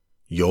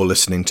You're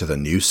listening to the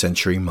New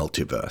Century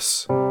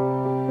Multiverse.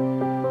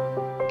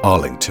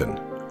 Arlington,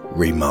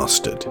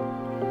 Remastered.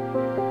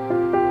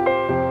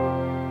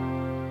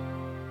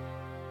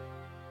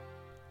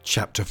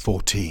 Chapter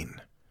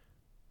 14.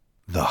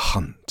 The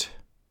Hunt.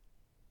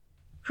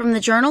 From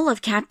the Journal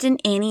of Captain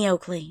Annie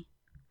Oakley.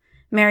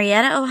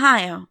 Marietta,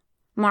 Ohio,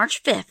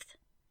 March 5th,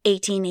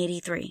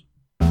 1883.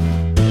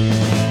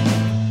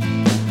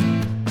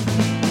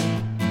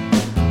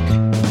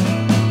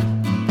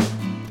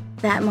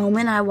 That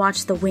moment I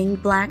watched the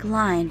winged black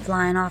lion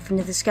flying off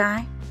into the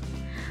sky.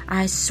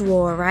 I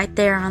swore right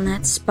there on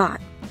that spot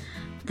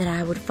that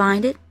I would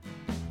find it,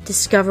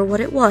 discover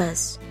what it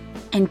was,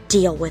 and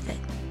deal with it.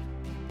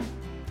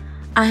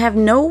 I have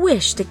no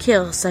wish to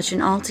kill such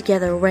an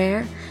altogether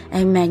rare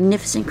and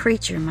magnificent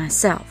creature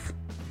myself.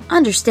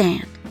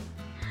 Understand,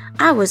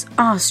 I was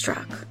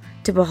awestruck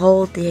to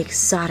behold the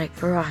exotic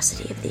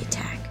ferocity of the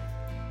attack.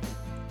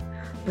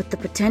 But the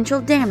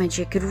potential damage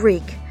it could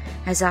wreak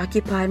has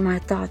occupied my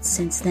thoughts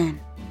since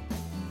then.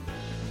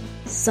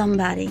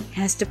 Somebody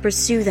has to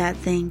pursue that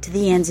thing to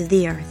the ends of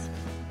the earth.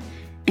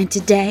 And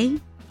today,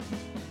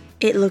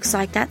 it looks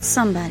like that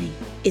somebody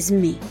is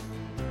me.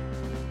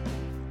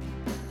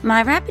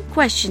 My rapid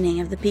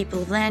questioning of the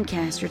people of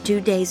Lancaster 2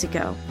 days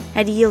ago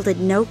had yielded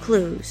no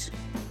clues.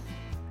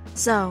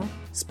 So,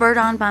 spurred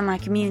on by my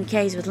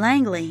communiques with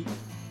Langley,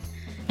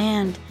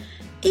 and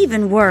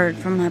even word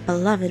from my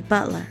beloved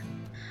butler,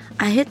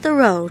 I hit the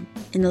road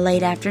in the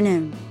late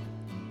afternoon.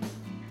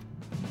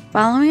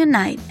 Following a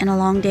night and a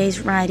long day's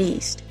ride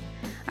east,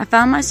 I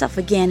found myself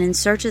again in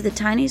search of the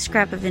tiniest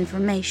scrap of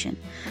information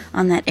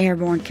on that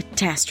airborne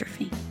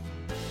catastrophe.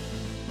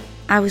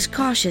 I was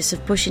cautious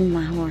of pushing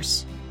my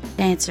horse,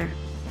 Dancer,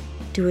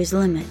 to his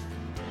limit,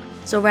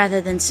 so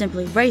rather than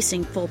simply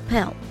racing full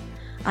pelt,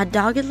 I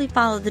doggedly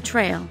followed the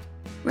trail,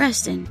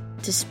 resting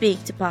to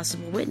speak to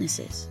possible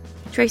witnesses,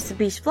 trace the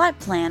beast's flight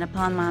plan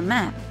upon my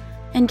map,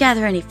 and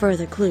gather any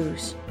further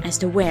clues as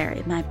to where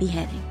it might be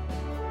heading.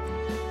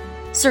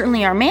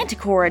 Certainly our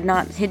manticore had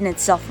not hidden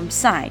itself from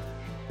sight,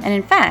 and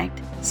in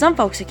fact, some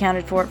folks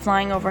accounted for it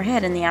flying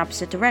overhead in the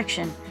opposite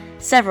direction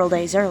several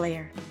days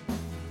earlier.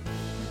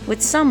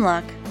 With some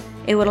luck,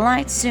 it would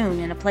alight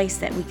soon in a place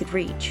that we could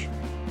reach.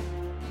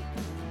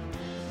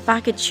 If I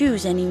could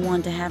choose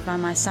anyone to have by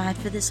my side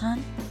for this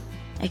hunt,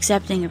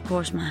 excepting of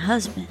course my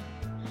husband,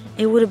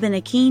 it would have been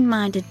a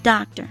keen-minded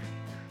doctor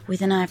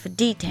with an eye for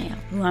detail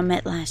who I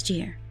met last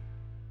year.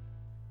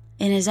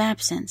 In his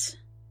absence,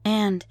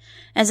 and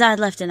as I'd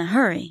left in a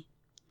hurry,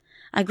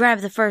 I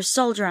grabbed the first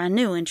soldier I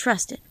knew and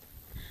trusted.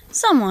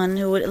 Someone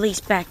who would at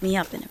least back me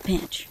up in a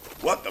pinch.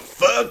 What the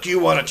fuck you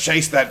want to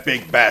chase that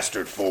big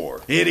bastard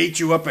for? He'd eat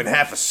you up in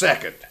half a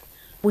second.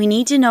 We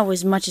need to know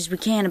as much as we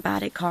can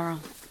about it, Carl.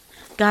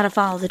 Gotta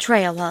follow the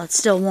trail while it's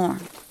still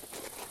warm.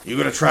 You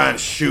gonna try and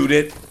shoot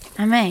it?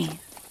 I may.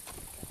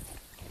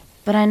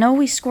 But I know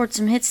we scored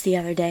some hits the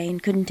other day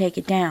and couldn't take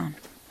it down.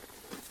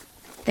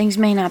 Things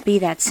may not be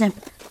that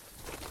simple.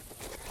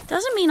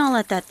 Doesn't mean I'll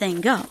let that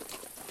thing go.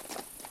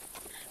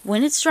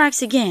 When it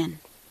strikes again,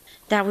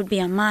 that would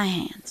be on my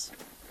hands.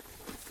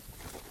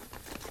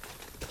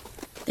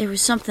 There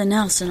was something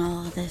else in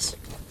all of this,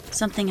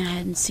 something I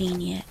hadn't seen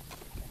yet.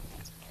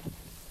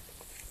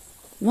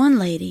 One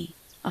lady,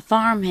 a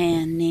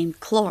farmhand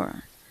named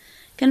Clora,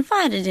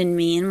 confided in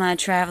me and my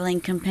traveling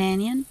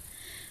companion.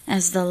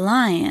 As the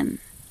lion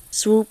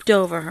swooped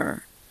over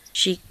her,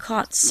 she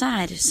caught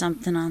sight of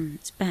something on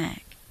its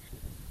back.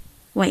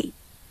 Wait.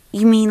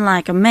 You mean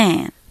like a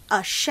man?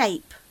 A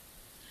shape.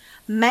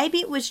 Maybe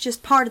it was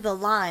just part of the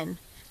line,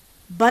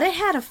 but it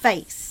had a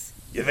face.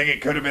 You think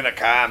it could have been a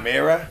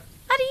chimera?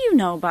 How do you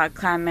know about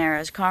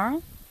chimeras,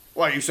 Carl?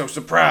 Why are you so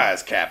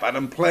surprised, Cap? I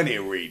done plenty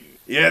of reading.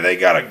 Yeah, they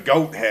got a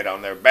goat head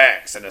on their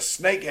backs and a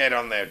snake head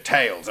on their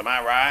tails, am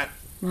I right?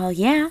 Well,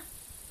 yeah,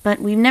 but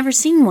we've never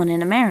seen one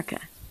in America.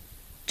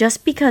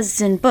 Just because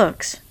it's in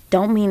books,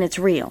 don't mean it's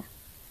real.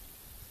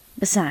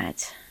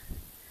 Besides,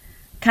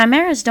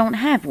 chimeras don't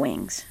have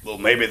wings. Well,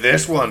 maybe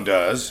this one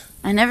does.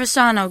 I never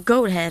saw no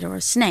goat head or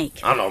a snake.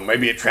 I don't know,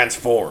 maybe it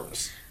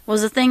transforms.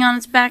 Was the thing on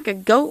its back a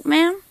goat,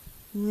 ma'am?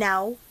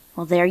 No.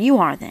 Well, there you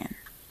are, then.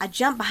 I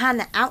jumped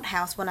behind the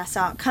outhouse when I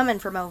saw it coming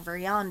from over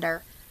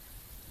yonder.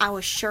 I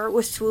was sure it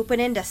was swooping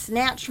in to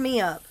snatch me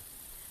up.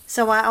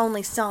 So I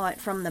only saw it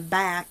from the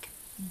back.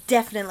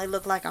 Definitely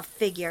looked like a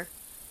figure.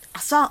 I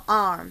saw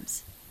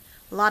arms.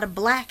 A lot of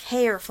black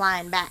hair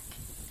flying back.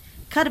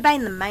 Could have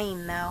been the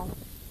mane, though.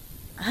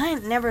 I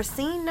ain't never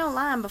seen no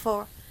lion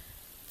before,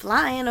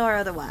 flying or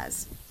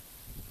otherwise.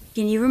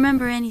 Can you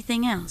remember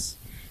anything else?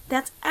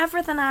 That's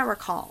everything I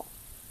recall.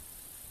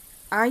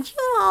 Are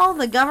you all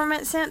the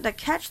government sent to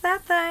catch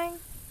that thing?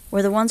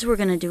 We're the ones who are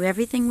going to do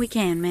everything we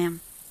can,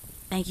 ma'am.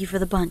 Thank you for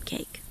the bundt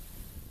cake.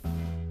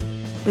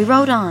 We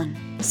rode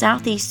on,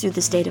 southeast through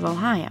the state of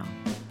Ohio,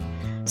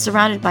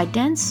 surrounded by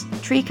dense,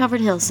 tree-covered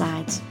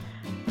hillsides,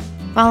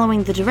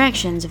 following the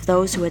directions of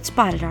those who had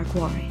spotted our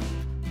quarry.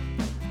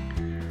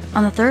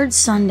 On the third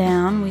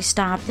sundown, we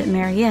stopped at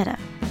Marietta,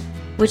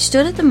 which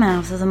stood at the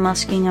mouth of the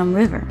Muskingum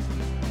River,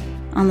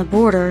 on the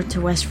border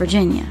to West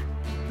Virginia.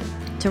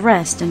 to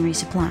rest and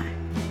resupply.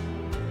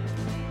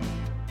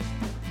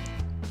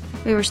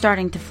 We were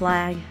starting to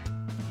flag.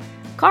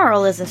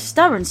 Carl is a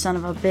stubborn son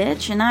of a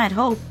bitch, and I'd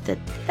hoped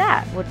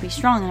that would be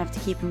strong enough to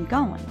keep him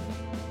going.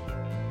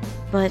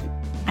 But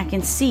I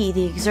can see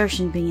the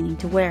exertion beginning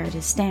to wear at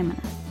his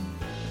stamina.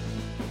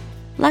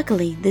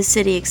 Luckily, this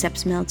city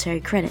accepts military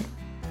credit,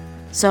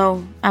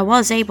 so I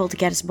was able to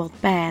get us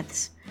both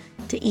baths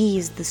to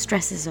ease the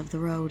stresses of the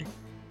road.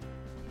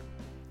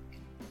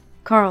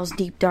 Carl's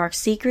deep dark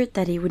secret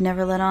that he would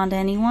never let on to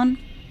anyone,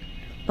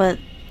 but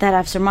that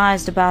I've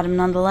surmised about him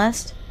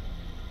nonetheless,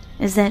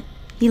 is that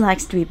he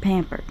likes to be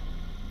pampered.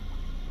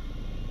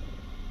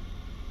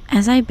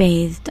 As I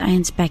bathed, I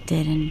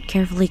inspected and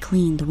carefully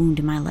cleaned the wound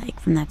in my leg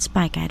from that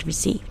spike I had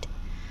received.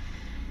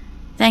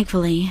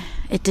 Thankfully,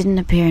 it didn't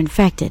appear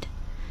infected,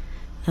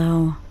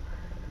 though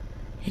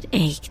it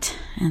ached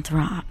and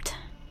throbbed.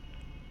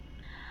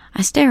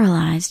 I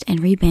sterilized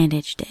and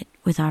rebandaged it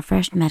with our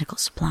fresh medical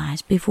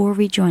supplies before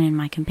rejoining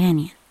my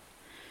companion.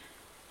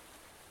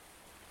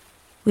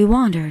 We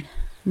wandered,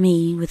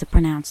 me with a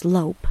pronounced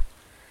lope,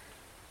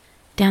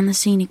 down the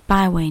scenic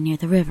byway near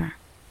the river,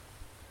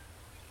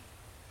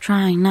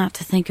 trying not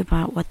to think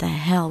about what the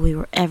hell we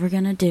were ever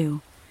going to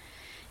do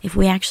if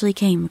we actually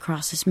came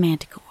across this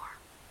manticore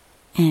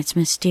and its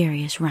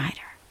mysterious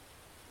rider.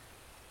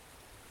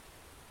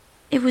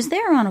 It was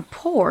there on a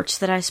porch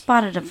that I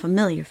spotted a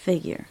familiar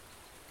figure.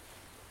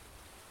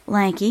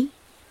 Lanky,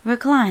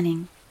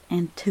 reclining,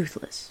 and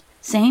toothless,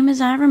 same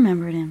as I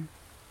remembered him.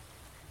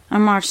 I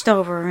marched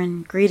over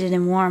and greeted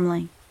him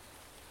warmly.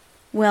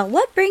 "Well,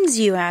 what brings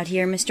you out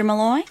here, Mr.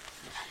 Malloy?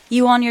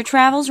 You on your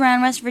travels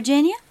round West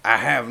Virginia?" I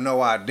have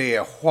no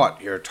idea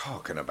what you're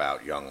talking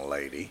about, young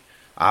lady.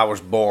 I was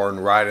born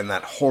right in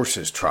that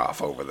horse's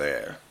trough over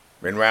there.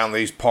 Been round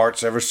these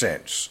parts ever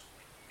since.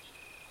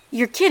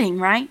 You're kidding,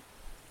 right?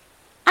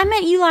 I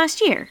met you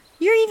last year.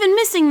 You're even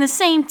missing the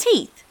same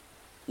teeth.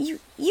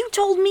 You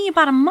told me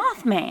about a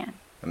Mothman.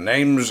 The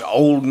name's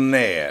Old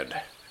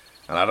Ned,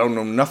 and I don't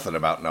know nothing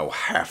about no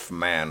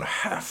half-man,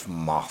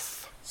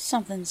 half-moth.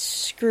 Something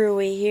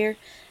screwy here.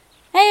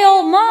 Hey,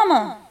 old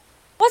mama,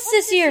 what's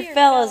this here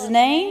fella's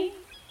name?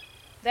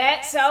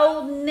 That's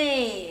Old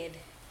Ned.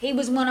 He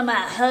was one of my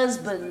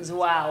husbands a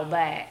while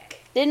back.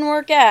 Didn't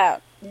work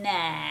out.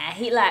 Nah,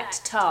 he liked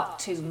to talk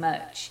too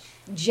much,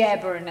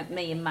 jabbering at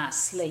me in my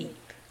sleep.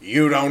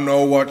 You don't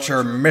know what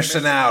you're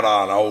missing out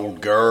on,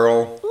 old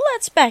girl.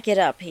 Let's back it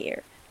up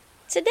here.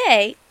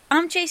 Today,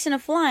 I'm chasing a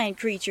flying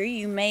creature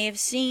you may have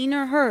seen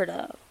or heard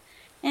of,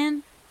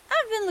 and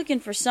I've been looking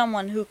for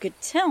someone who could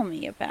tell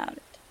me about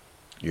it.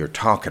 You're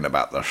talking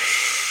about the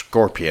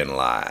scorpion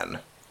line.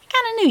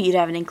 Kinda knew you'd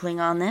have an inkling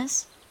on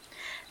this.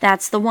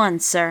 That's the one,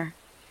 sir.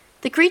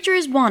 The creature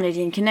is wanted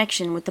in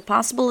connection with the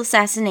possible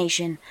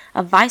assassination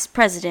of Vice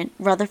President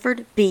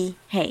Rutherford B.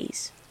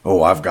 Hayes.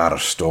 Oh, I've got a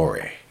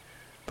story,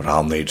 but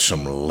I'll need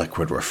some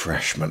liquid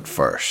refreshment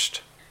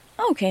first.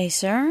 Okay,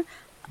 sir.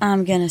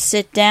 I'm gonna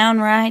sit down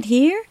right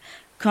here.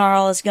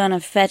 Carl is gonna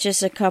fetch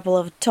us a couple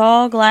of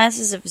tall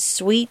glasses of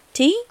sweet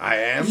tea. I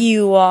am?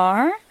 You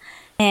are.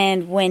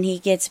 And when he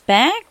gets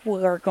back,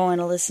 we're going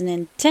to listen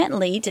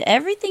intently to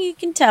everything you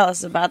can tell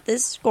us about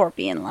this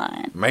scorpion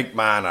line. Make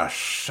mine a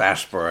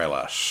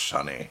sarsaparilla,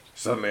 sonny.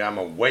 Suddenly I'm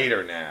a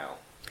waiter now.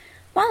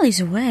 While he's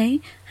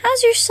away,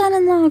 how's your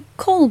son-in-law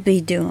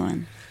Colby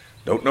doing?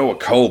 Don't know a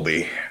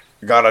Colby.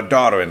 Got a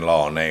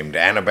daughter-in-law named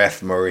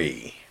Annabeth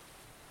Marie.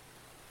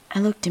 I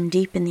looked him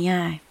deep in the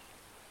eye.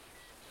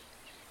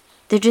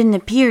 There didn't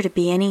appear to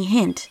be any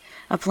hint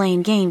of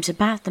playing games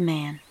about the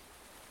man.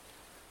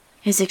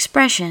 His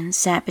expression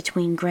sat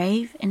between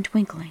grave and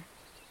twinkling,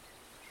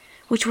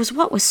 which was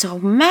what was so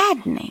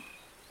maddening,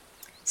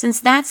 since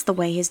that's the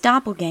way his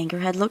doppelganger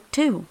had looked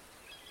too.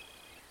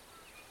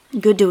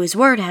 Good to his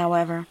word,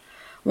 however,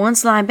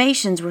 once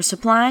libations were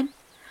supplied,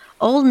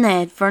 Old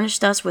Ned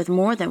furnished us with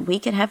more than we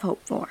could have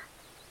hoped for.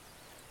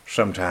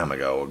 Some time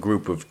ago, a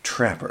group of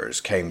trappers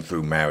came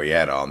through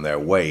Marietta on their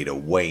way to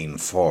Wayne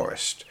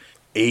Forest,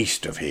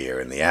 east of here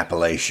in the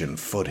Appalachian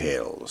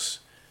foothills.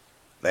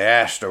 They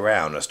asked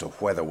around as to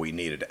whether we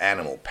needed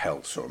animal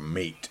pelts or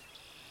meat.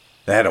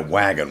 They had a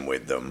wagon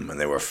with them, and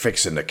they were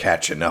fixing to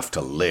catch enough to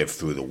live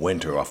through the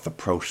winter off the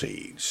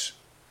proceeds.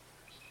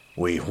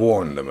 We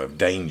warned them of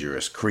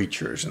dangerous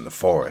creatures in the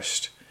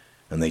forest,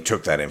 and they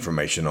took that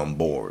information on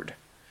board.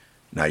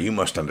 Now you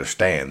must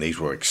understand these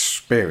were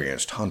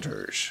experienced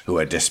hunters who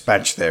had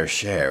dispatched their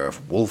share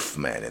of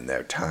wolfmen in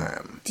their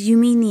time. Do you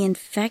mean the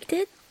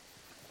infected?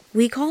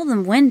 We call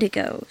them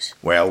wendigos.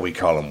 Well, we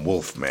call them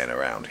wolfmen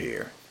around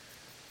here.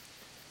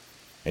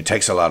 It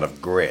takes a lot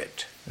of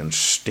grit and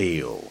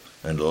steel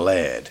and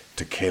lead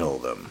to kill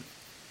them,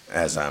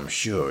 as I'm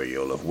sure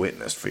you'll have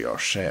witnessed for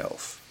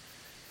yourself.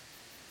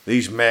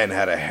 These men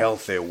had a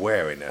healthy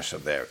wariness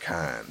of their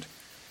kind,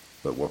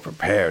 but were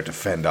prepared to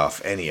fend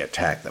off any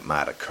attack that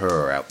might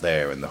occur out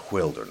there in the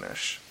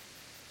wilderness.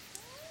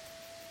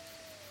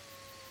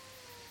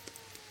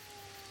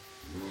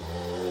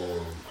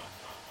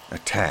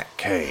 Attack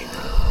came.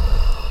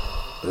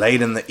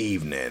 Late in the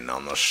evening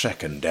on the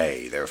second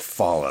day, they're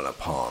fallen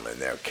upon in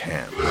their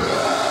camp.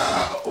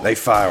 They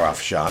fire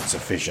off shots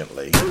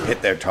efficiently,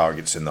 hit their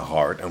targets in the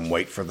heart, and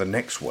wait for the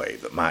next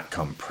wave that might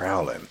come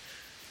prowling,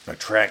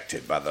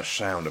 attracted by the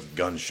sound of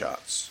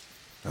gunshots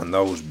and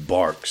those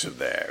barks of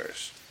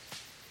theirs.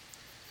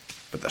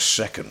 But the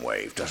second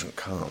wave doesn't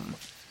come,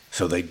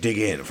 so they dig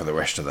in for the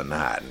rest of the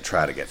night and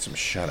try to get some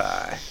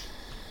shut-eye.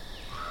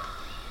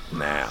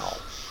 Now,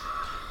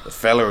 the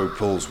feller who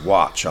pulls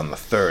watch on the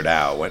third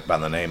hour went by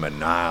the name of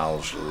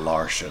Niles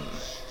Larson.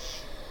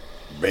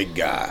 Big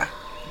guy,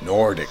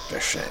 Nordic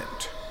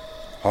descent,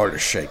 hard to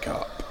shake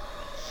up.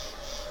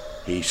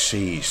 He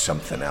sees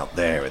something out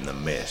there in the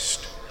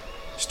mist,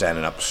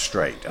 standing up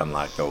straight,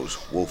 unlike those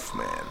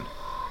wolfmen.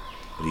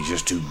 But he's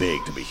just too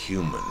big to be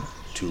human,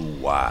 too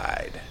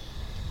wide.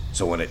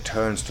 So when it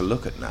turns to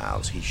look at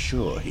Niles, he's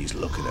sure he's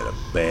looking at a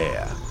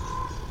bear.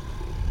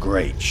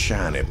 Great,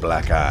 shiny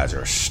black eyes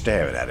are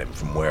staring at him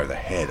from where the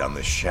head on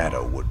the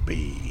shadow would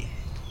be.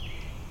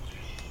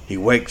 He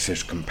wakes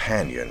his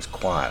companions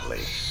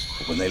quietly,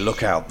 but when they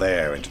look out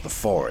there into the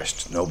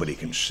forest, nobody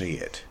can see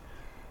it.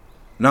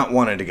 Not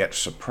wanting to get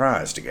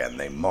surprised again,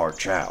 they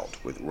march out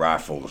with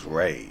rifles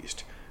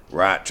raised,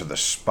 right to the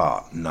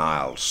spot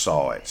Niles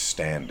saw it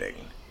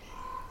standing.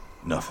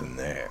 Nothing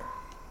there.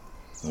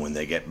 And when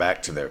they get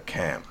back to their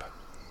camp,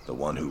 the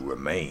one who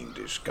remained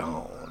is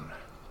gone.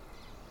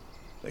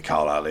 They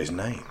call out his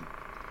name.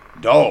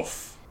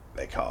 Dolph,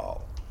 they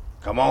call.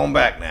 Come on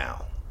back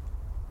now.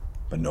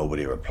 But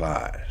nobody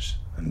replies,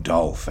 and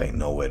Dolph ain't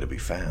nowhere to be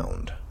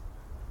found.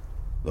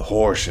 The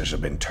horses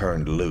have been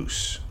turned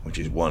loose, which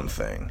is one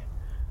thing,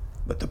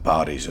 but the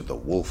bodies of the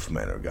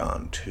wolfmen are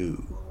gone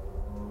too.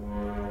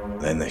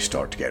 Then they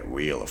start to get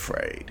real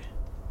afraid.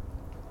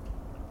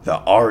 The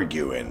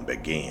arguing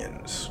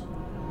begins.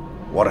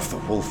 What if the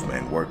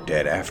wolfmen weren't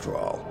dead after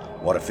all?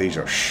 What if these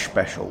are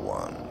special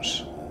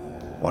ones?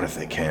 What if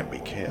they can't be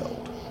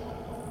killed?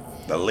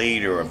 The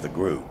leader of the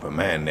group, a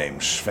man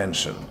named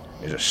Svensson,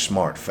 is a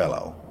smart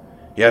fellow.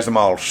 He has them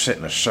all sit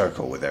in a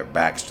circle with their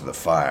backs to the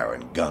fire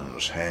and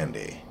guns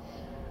handy.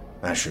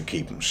 That should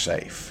keep them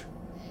safe.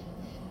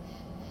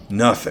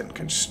 Nothing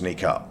can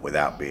sneak up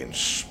without being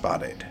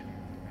spotted.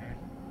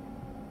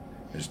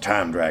 As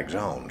time drags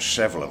on,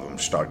 several of them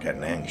start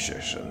getting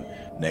anxious and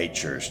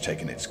nature's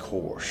taking its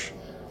course.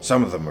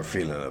 Some of them are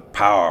feeling a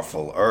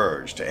powerful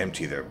urge to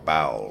empty their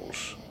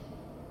bowels.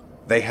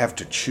 They have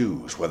to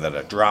choose whether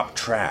to drop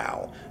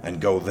trowel and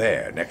go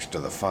there next to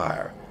the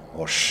fire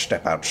or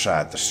step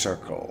outside the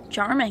circle.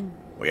 Charming.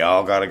 We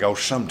all gotta go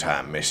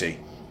sometime, Missy.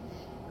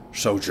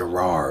 So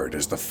Gerard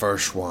is the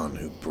first one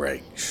who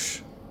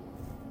breaks.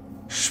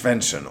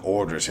 Svensson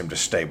orders him to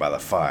stay by the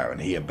fire and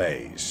he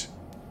obeys.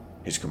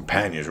 His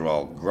companions are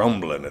all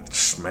grumbling at the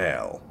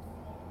smell.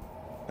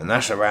 And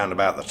that's around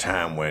about the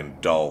time when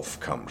Dolph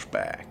comes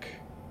back.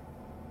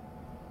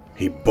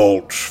 He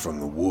bolts from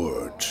the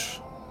woods,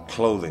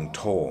 clothing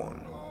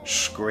torn,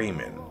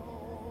 screaming.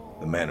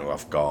 The men are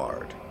off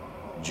guard.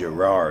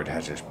 Gerard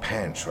has his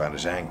pants around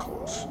his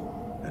ankles,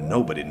 and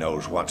nobody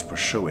knows what's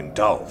pursuing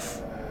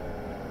Dolph.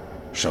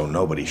 So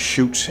nobody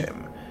shoots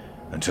him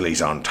until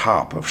he's on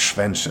top of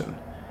Svensson,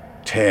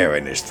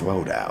 tearing his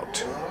throat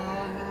out.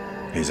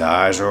 His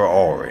eyes are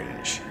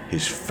orange,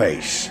 his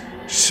face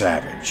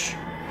savage.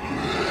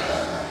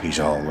 He's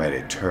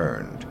already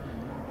turned,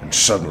 and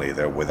suddenly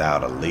they're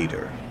without a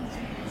leader.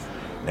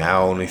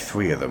 Now only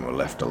 3 of them are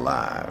left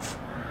alive.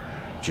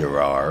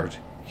 Gerard,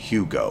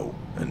 Hugo,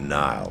 and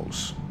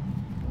Niles.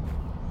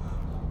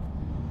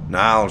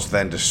 Niles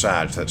then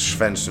decides that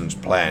Svensson's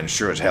plan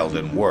sure as hell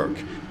didn't work,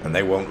 and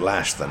they won't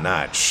last the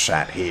night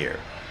sat here.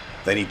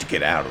 They need to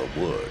get out of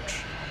the woods.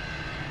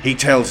 He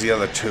tells the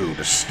other 2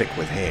 to stick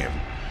with him.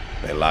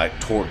 They light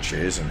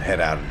torches and head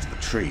out into the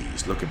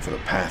trees, looking for the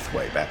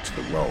pathway back to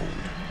the road.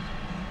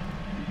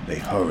 They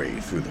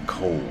hurry through the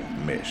cold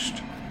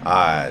mist,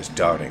 eyes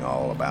darting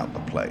all about the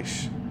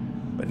place.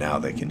 But now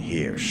they can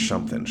hear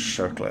something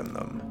circling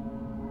them.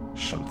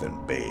 Something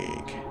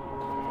big.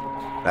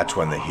 That's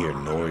when they hear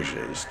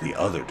noises the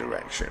other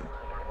direction.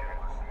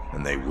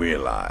 And they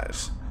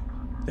realize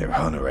their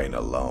hunter ain't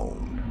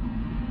alone.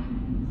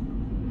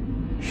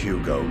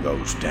 Hugo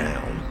goes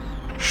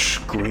down,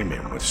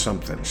 screaming with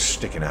something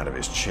sticking out of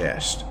his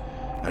chest.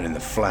 And in the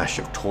flash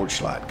of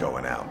torchlight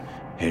going out,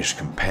 his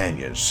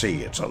companions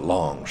see it's a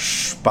long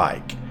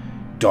spike,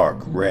 dark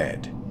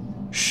red,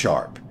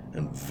 sharp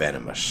and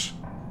venomous.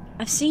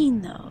 I've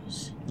seen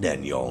those.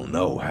 Then you'll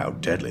know how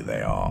deadly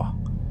they are.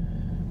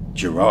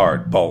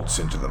 Gerard bolts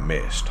into the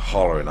mist,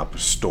 hollering up a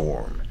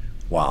storm,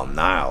 while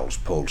Niles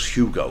pulls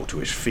Hugo to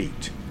his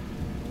feet.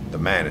 The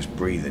man is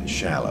breathing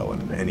shallow,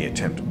 and any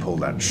attempt to pull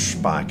that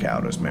spike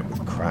out is met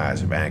with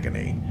cries of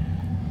agony.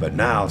 But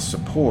Niles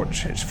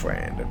supports his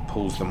friend and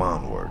pulls them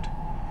onward.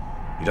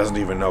 He doesn't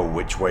even know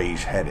which way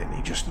he's heading.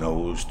 He just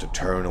knows to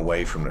turn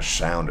away from the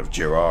sound of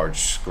Gerard's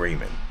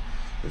screaming,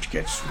 which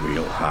gets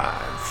real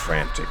high and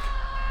frantic,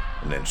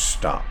 and then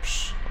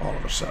stops all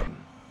of a sudden.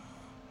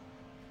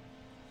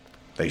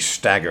 They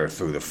stagger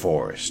through the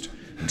forest,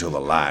 until the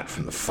light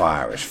from the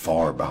fire is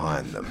far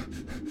behind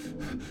them.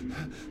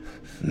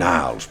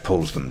 Niles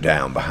pulls them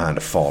down behind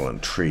a fallen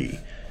tree,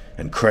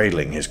 and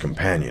cradling his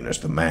companion as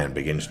the man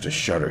begins to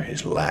shudder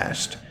his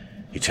last,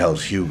 he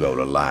tells Hugo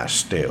to lie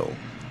still,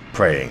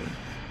 praying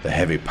the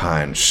heavy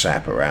pine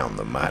sap around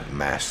them might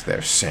mask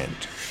their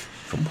scent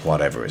from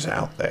whatever is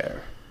out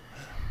there.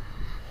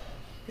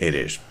 It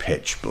is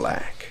pitch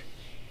black.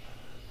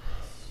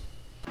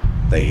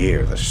 They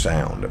hear the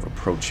sound of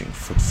approaching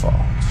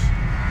footfalls.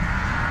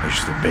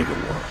 It's the bigger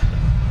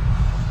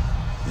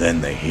one.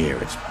 Then they hear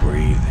its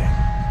breathing.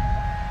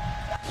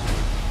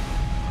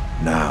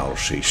 Niles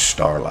sees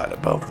starlight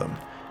above them,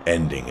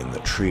 ending in the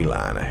tree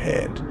line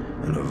ahead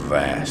in a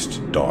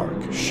vast,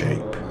 dark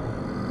shape.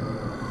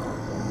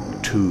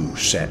 2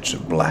 sets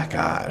of black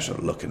eyes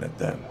are looking at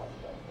them.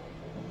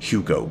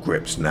 Hugo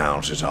grips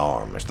Niles'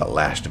 arm as the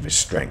last of his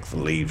strength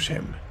leaves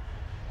him.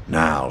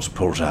 Niles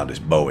pulls out his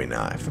bowie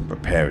knife and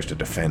prepares to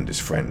defend his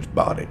friend's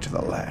body to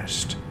the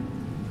last.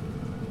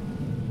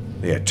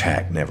 The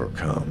attack never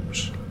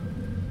comes.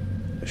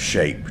 The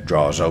shape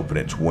draws open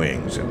its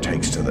wings and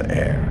takes to the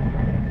air,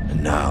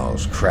 and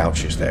Niles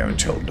crouches there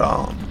until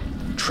dawn,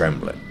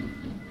 trembling,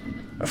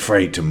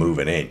 afraid to move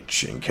an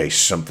inch in case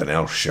something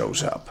else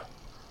shows up.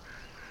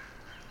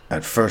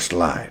 At first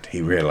light,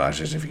 he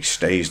realizes if he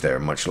stays there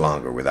much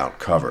longer without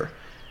cover,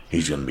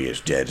 he's going to be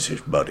as dead as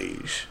his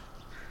buddies.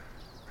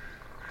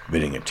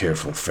 Bidding a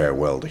tearful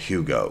farewell to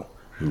Hugo,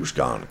 who's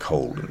gone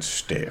cold and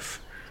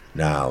stiff,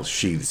 Niles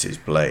sheathes his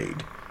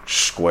blade,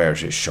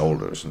 squares his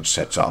shoulders, and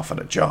sets off at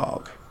a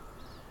jog.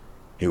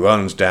 He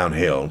runs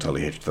downhill until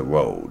he hits the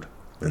road,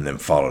 and then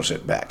follows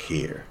it back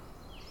here.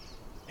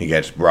 He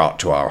gets brought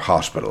to our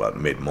hospital at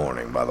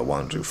mid-morning by the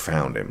ones who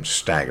found him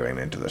staggering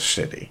into the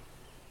city.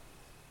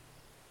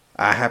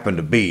 I happened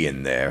to be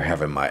in there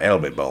having my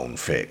elbow bone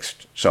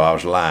fixed, so I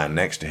was lying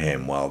next to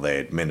him while they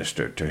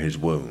administered to his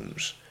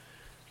wounds,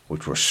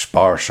 which were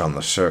sparse on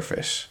the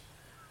surface,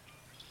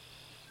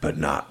 but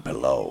not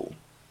below.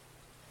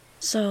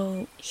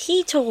 So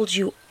he told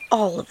you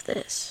all of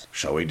this?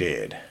 So he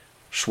did.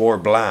 Swore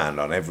blind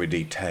on every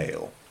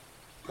detail.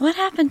 What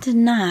happened to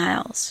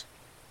Niles?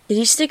 Did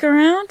he stick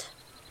around?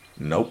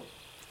 Nope.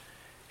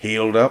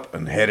 Healed up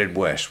and headed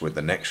west with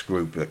the next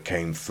group that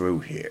came through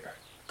here.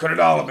 Could it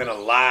all have been a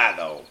lie,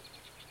 though?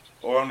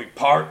 Or only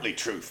partly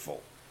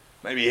truthful?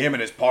 Maybe him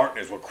and his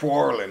partners were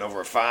quarreling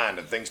over a find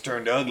and things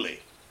turned ugly.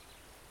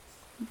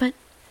 But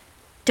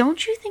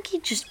don't you think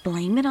he'd just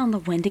blame it on the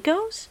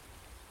Wendigos?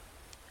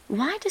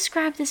 Why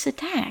describe this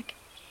attack?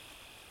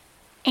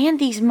 And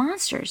these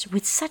monsters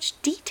with such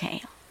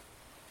detail?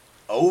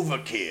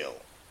 Overkill.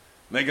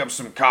 Make up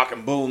some cock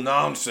and bull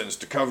nonsense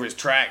to cover his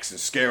tracks and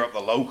scare up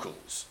the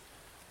locals.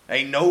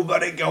 Ain't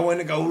nobody going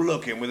to go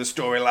looking with a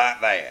story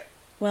like that.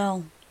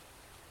 Well,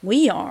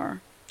 we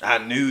are. I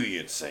knew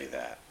you'd say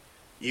that.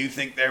 You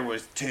think there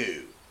was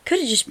 2. Could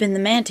have just been the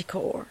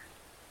Manticore.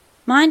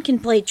 Mine can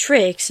play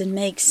tricks and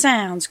make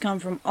sounds come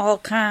from all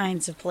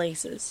kinds of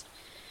places.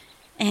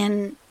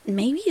 And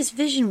maybe his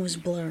vision was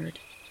blurred.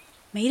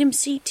 Made him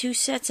see 2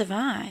 sets of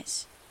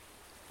eyes.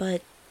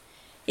 But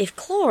if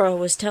Clara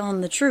was telling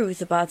the truth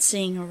about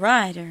seeing a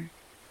rider,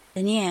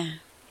 then yeah,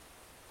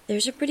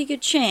 there's a pretty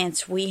good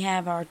chance we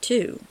have our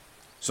 2.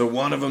 So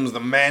one of them's the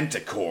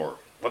Manticore.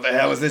 What the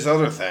hell is this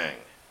other thing?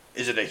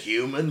 Is it a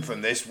human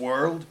from this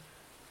world?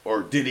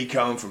 Or did he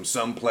come from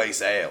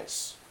someplace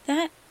else?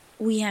 That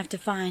we have to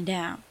find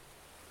out.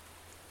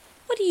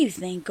 What do you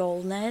think,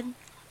 Old Ned?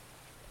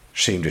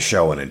 Seemed to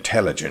show an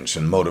intelligence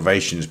and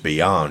motivations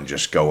beyond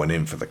just going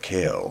in for the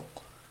kill.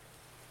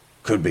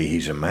 Could be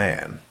he's a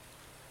man.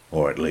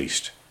 Or at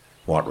least,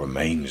 what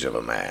remains of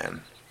a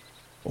man.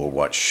 Or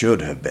what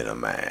should have been a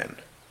man.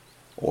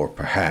 Or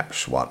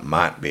perhaps what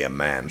might be a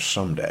man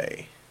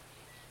someday.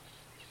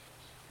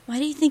 Why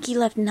do you think he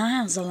left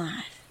Niles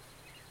alive?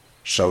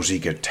 So's he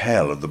could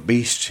tell of the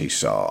beasts he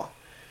saw.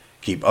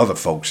 Keep other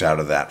folks out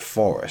of that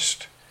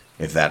forest,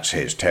 if that's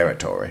his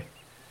territory.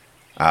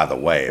 Either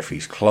way, if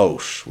he's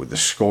close with the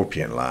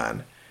scorpion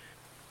line,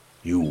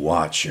 you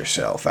watch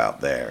yourself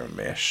out there,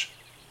 miss.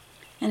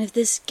 And if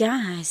this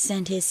guy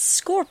sent his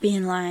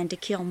scorpion line to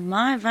kill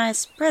my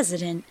vice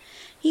president,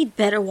 he'd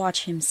better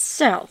watch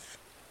himself.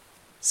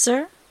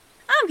 Sir,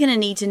 I'm going to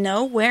need to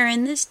know where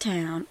in this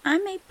town I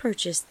may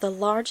purchase the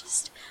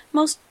largest,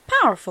 most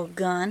powerful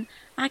gun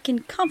I can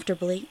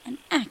comfortably and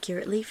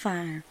accurately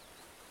fire.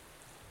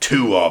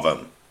 2 of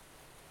them.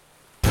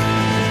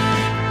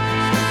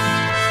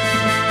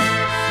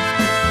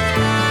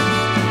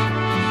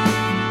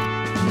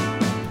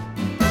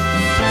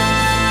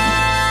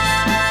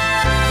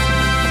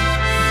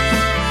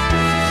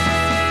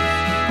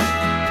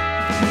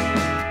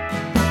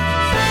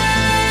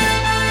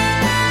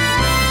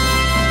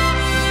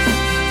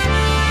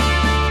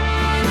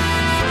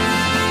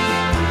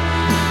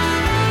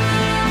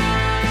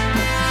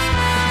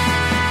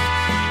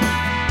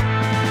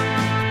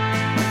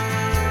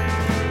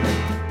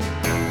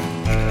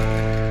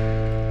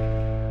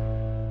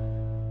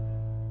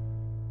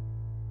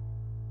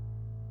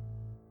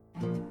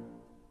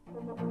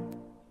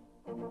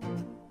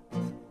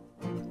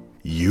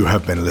 You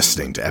have been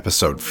listening to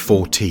episode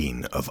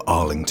 14 of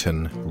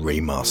Arlington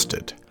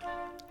Remastered,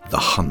 The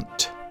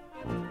Hunt.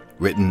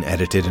 Written,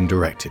 edited and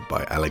directed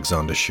by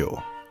Alexander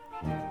Shaw.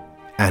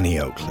 Annie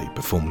Oakley,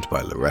 performed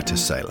by Loretta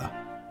Saylor.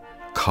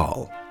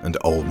 Carl and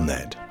Old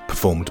Ned,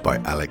 performed by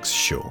Alex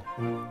Shaw.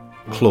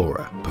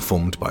 Clara,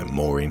 performed by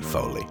Maureen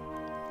Foley.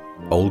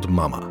 Old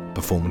Mama,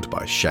 performed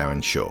by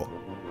Sharon Shaw.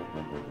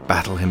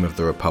 Battle Hymn of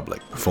the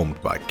Republic,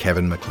 performed by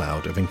Kevin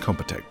MacLeod of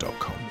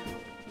Incompetech.com.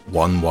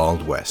 One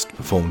Wild West,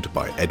 performed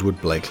by Edward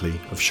Blakely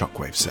of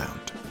Shockwave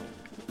Sound.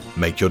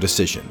 Make Your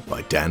Decision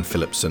by Dan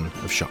Phillipson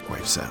of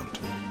Shockwave Sound.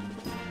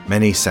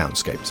 Many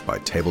Soundscapes by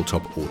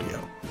Tabletop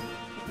Audio.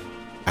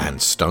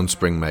 And Stone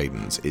Spring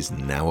Maidens is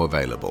now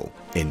available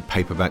in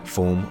paperback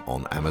form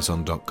on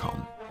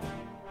Amazon.com.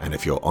 And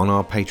if you're on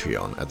our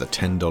Patreon at the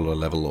 $10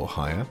 level or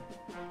higher,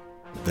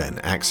 then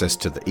access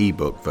to the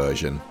ebook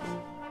version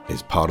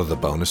is part of the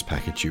bonus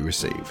package you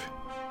receive.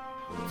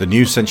 The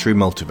New Century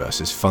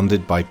Multiverse is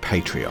funded by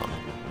Patreon.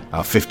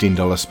 Our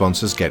 $15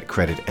 sponsors get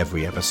credit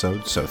every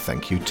episode, so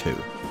thank you too.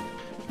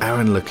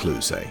 Aaron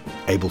Lecluse,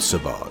 Abel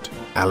Savard,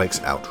 Alex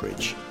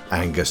Outridge,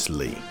 Angus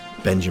Lee,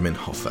 Benjamin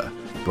Hoffer,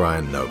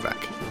 Brian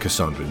Novak,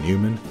 Cassandra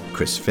Newman,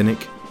 Chris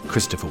Finnick,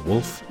 Christopher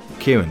Wolfe,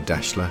 Kieran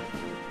Dashler,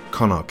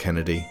 Connor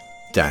Kennedy,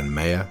 Dan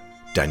Mayer,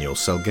 Daniel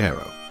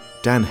Salguero,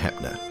 Dan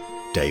Hepner,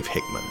 Dave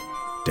Hickman,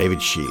 David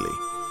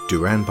Shealy,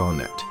 Duran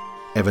Barnett,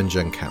 Evan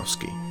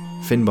Jankowski,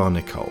 Finbar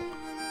Nicole,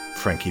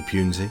 Frankie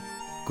Punzi,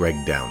 Greg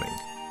Downing,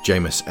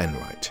 Jameis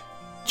Enright,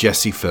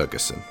 Jesse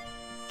Ferguson,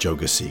 Joe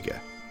Gasiga,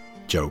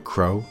 Joe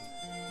Crow,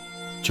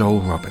 Joel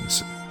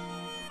Robinson,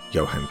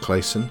 Johan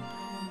Clayson,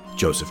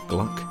 Joseph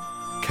Gluck,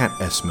 Kat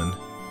Essman,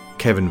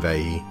 Kevin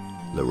Veighy,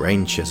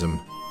 Lorraine Chisholm,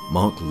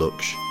 Mark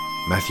Luksch,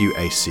 Matthew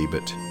A.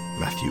 Siebert,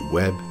 Matthew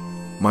Webb,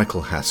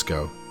 Michael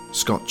Haskell,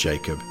 Scott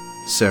Jacob,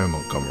 Sarah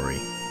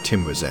Montgomery,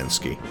 Tim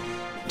Rosansky,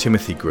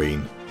 Timothy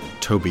Green,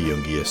 Toby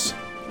Jungius,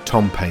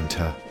 Tom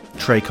Painter,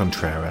 Trey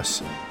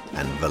Contreras,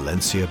 and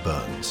Valencia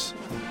Burns.